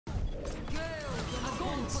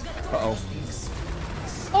Uh-oh.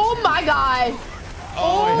 Oh my god.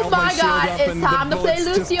 Oh my god. It's time to play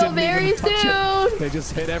Lucio very soon. They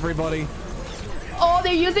just hit everybody. Oh,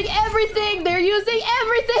 they're using everything. They're using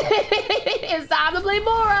everything. It's time to play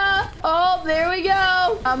Mora. Oh, there we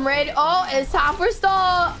go. I'm ready. Oh, it's time for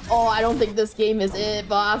stall. Oh, I don't think this game is it,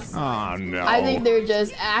 boss. Oh, no. I think they're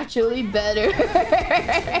just actually better.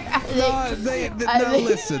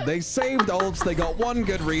 Listen, they saved ults. They got one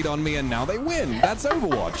good read on me, and now they win. That's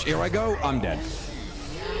Overwatch. Here I go. I'm dead.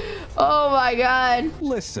 Oh my god.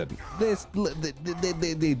 Listen, it's fine.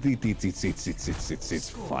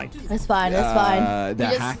 It's fine. It's fine.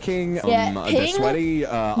 They're hacking. They're sweaty.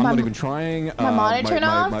 I'm not even trying. My monitor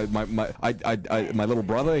off. My little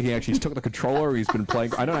brother, he actually took the controller. He's been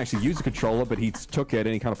playing. I don't actually use the controller, but he took it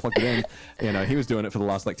and he kind of plugged it in. You know, he was doing it for the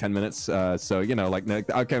last like 10 minutes. So you know, like,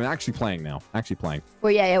 okay, I'm actually playing now. Actually playing.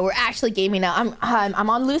 Well, yeah, we're actually gaming now. I'm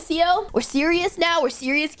on Lucio. We're serious now. We're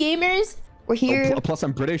serious gamers. We're here. Plus,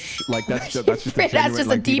 I'm British. Like that's just a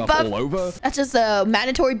debuff all over. That's just a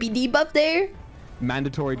mandatory debuff there.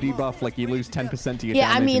 Mandatory debuff, like you lose 10% to your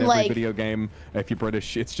damage in every like, video game. If you're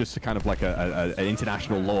British, it's just a kind of like an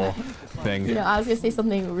international law thing. You know, I was gonna say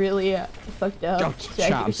something really fucked up. Oh,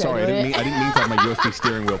 chat, I'm sorry. I didn't mean to have my USB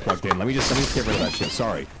steering wheel plugged in. Let me just get rid of that shit.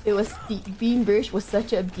 Sorry. It was being British was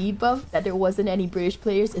such a debuff that there wasn't any British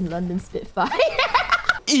players in London Spitfire.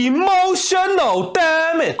 Emotional,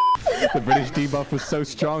 damn it! The British debuff was so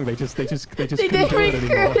strong, they just couldn't do it didn't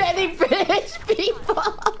anymore. recruit any British people.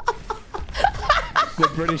 The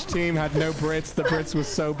British team had no Brits. The Brits was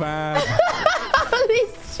so bad. Holy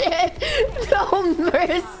shit! No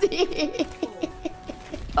mercy.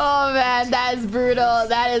 Oh man, that is brutal.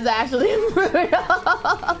 That is actually brutal.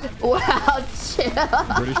 Wow,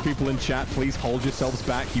 chill. British people in chat, please hold yourselves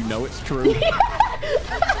back. You know it's true.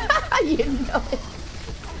 You know it.